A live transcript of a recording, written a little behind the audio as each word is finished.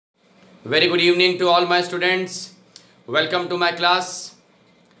Very good evening to all my students. Welcome to my class.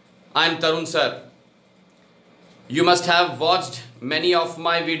 I am Tarun sir. You must have watched many of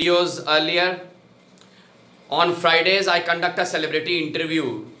my videos earlier. On Fridays, I conduct a celebrity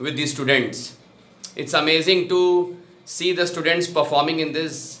interview with the students. It's amazing to see the students performing in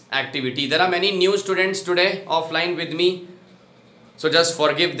this activity. There are many new students today offline with me. So just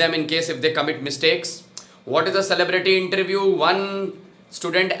forgive them in case if they commit mistakes. What is a celebrity interview? One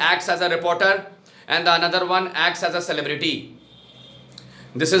student acts as a reporter and the another one acts as a celebrity.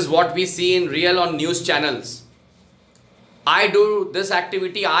 This is what we see in real on news channels. I do this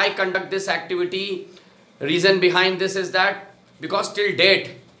activity, I conduct this activity. Reason behind this is that because till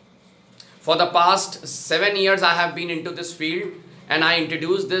date, for the past 7 years I have been into this field and I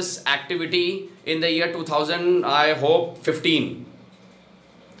introduced this activity in the year 2000, I hope 15.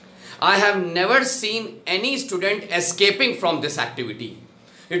 I have never seen any student escaping from this activity.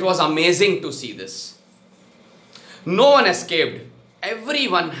 It was amazing to see this. No one escaped.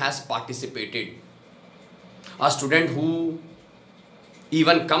 Everyone has participated. A student who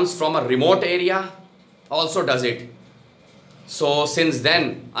even comes from a remote area also does it. So since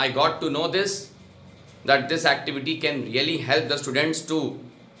then, I got to know this, that this activity can really help the students to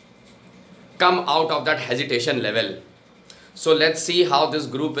come out of that hesitation level. So let's see how this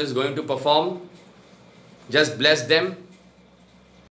group is going to perform. Just bless them.